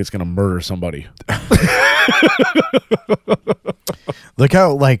arm looks like it's going to murder somebody? Look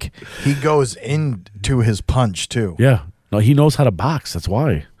how, like, he goes into his punch, too. Yeah. No, he knows how to box. That's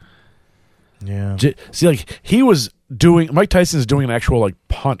why. Yeah. See, like, Mike Tyson's doing an actual, like,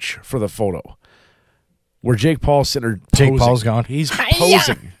 punch for the photo. Where Jake Paul's sitting there posing. Jake Paul's gone. He's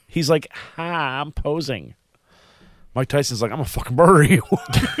posing. He's like, I'm posing. Mike Tyson's like, I'm going to fucking murder you.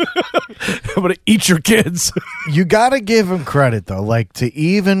 I'm going to eat your kids. You got to give him credit, though. Like, to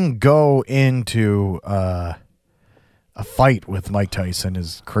even go into a fight with Mike Tyson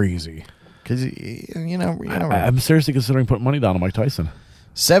is crazy. Because, I'm seriously considering putting money down on Mike Tyson.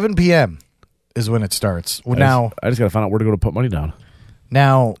 7 p.m. is when it starts. I just got to find out where to go to put money down.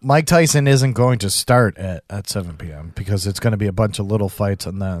 Now, Mike Tyson isn't going to start at 7 p.m. because it's going to be a bunch of little fights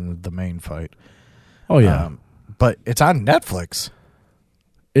and then the main fight. Oh, yeah. But it's on Netflix.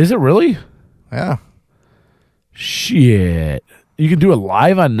 Is it really? Yeah. Shit. You can do it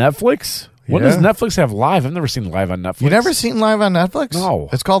live on Netflix? When does Netflix have live? I've never seen live on Netflix. You never seen live on Netflix? No.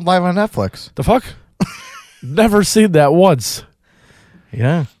 It's called live on Netflix. The fuck? Never seen that once.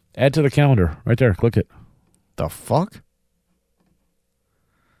 Yeah. Add to the calendar. Right there. Click it. The fuck?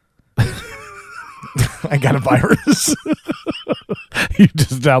 I got a virus. You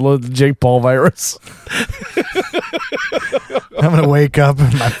just downloaded the Jake Paul virus. I'm gonna wake up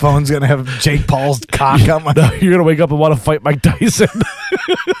and my phone's gonna have Jake Paul's cock on my. No, you're gonna wake up and want to fight Mike Tyson.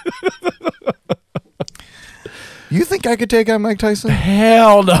 You think I could take on Mike Tyson?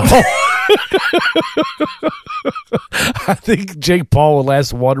 Hell no. I think Jake Paul will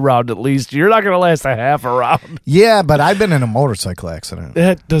last one round at least. You're not going to last a half a round. Yeah, but I've been in a motorcycle accident.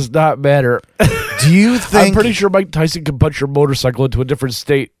 That does not matter. Do you think... I'm pretty sure Mike Tyson can punch your motorcycle into a different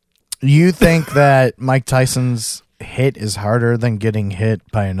state. You think that Mike Tyson's hit is harder than getting hit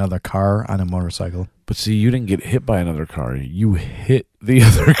by another car on a motorcycle? But see, you didn't get hit by another car. You hit the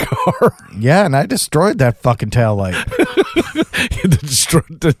other car. Yeah, and I destroyed that fucking taillight.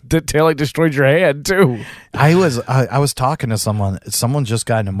 The taillight destroyed your hand, too. I was talking to someone. Someone just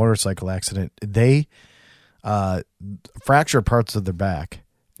got in a motorcycle accident. They fractured parts of their back.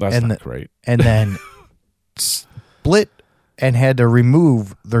 That's not great. And then split and had to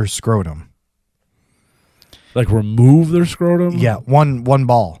remove their scrotum. Like remove their scrotum? Yeah, one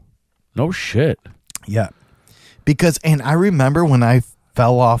ball. No shit. Yeah. Because, and I remember when I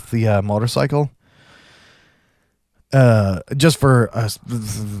fell off the motorcycle, just for a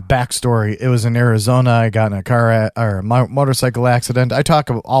backstory, it was in Arizona. I got in a motorcycle accident. I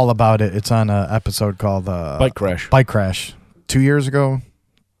talk all about it. It's on an episode called Bike Crash. 2 years ago.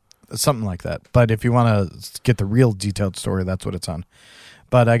 Something like that. But if you want to get the real detailed story, that's what it's on.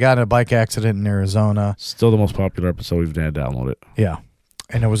 But I got in a bike accident in Arizona. Still the most popular episode. We've had to download it. Yeah.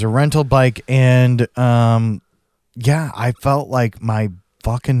 And it was a rental bike, and yeah, I felt like my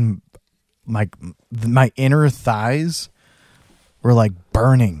fucking my inner thighs were like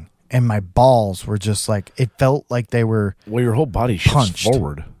burning, and my balls were just like, it felt like they were your whole body punched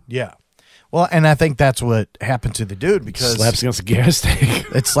forward. Yeah. Well, and I think that's what happened to the dude, because slaps against the gas tank.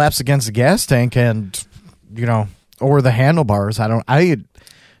 It slaps against the gas tank, and or the handlebars.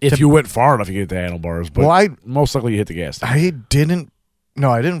 If you went far enough, you get the handlebars. But most likely you hit the gas tank. I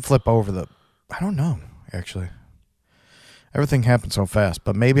didn't flip over I don't know, actually. Everything happened so fast,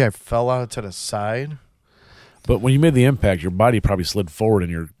 but maybe I fell out to the side. But when you made the impact, your body probably slid forward and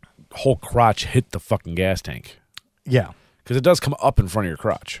your whole crotch hit the fucking gas tank. Yeah. Because it does come up in front of your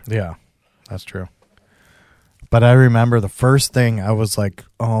crotch. Yeah, that's true. But I remember the first thing, I was like,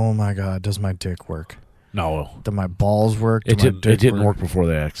 oh my God, does my dick work? No. Do my balls work? It didn't work before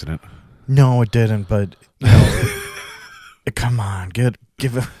the accident. No, it didn't, but come on, give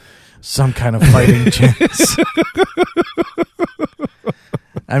it some kind of fighting chance.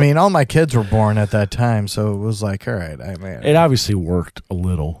 I mean, all my kids were born at that time, so it was like, all right. It obviously worked a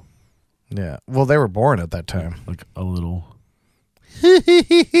little. Yeah. Well, they were born at that time. Like a little.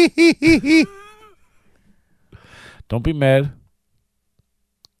 Don't be mad.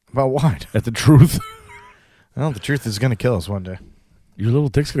 About what? At the truth. Well, the truth is going to kill us one day. Your little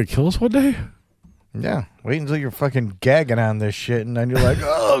dick's going to kill us one day? Yeah. Wait until you're fucking gagging on this shit, and then you're like,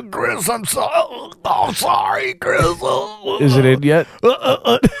 oh, Chris, I'm sorry. Oh, sorry, Chris. Is it in yet?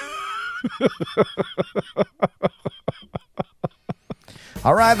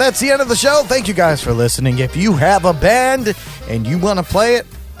 All right, that's the end of the show. Thank you guys for listening. If you have a band and you want to play it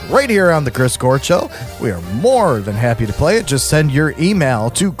right here on the Chrith Court Show, we are more than happy to play it. Just send your email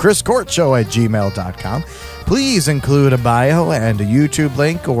to chriscourtshow@gmail.com. Please include a bio and a YouTube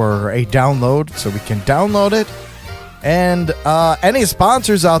link or a download so we can download it. And any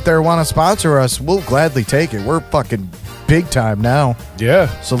sponsors out there want to sponsor us, we'll gladly take it. We're fucking big time now. Yeah.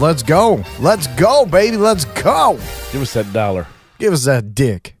 So let's go. Let's go, baby. Let's go. Give us that $1. Give us that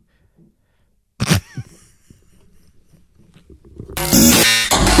dick.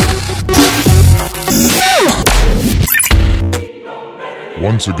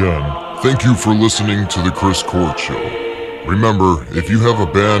 Once again, thank you for listening to the Chrith Court Show. Remember, if you have a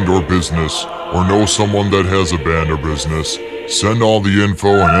band or business, or know someone that has a band or business, send all the info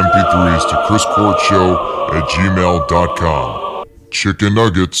and MP3s to chriscourtshow@gmail.com. Chicken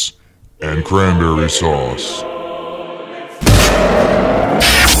nuggets and cranberry sauce.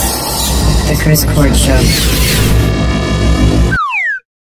 The Chrith Court Show.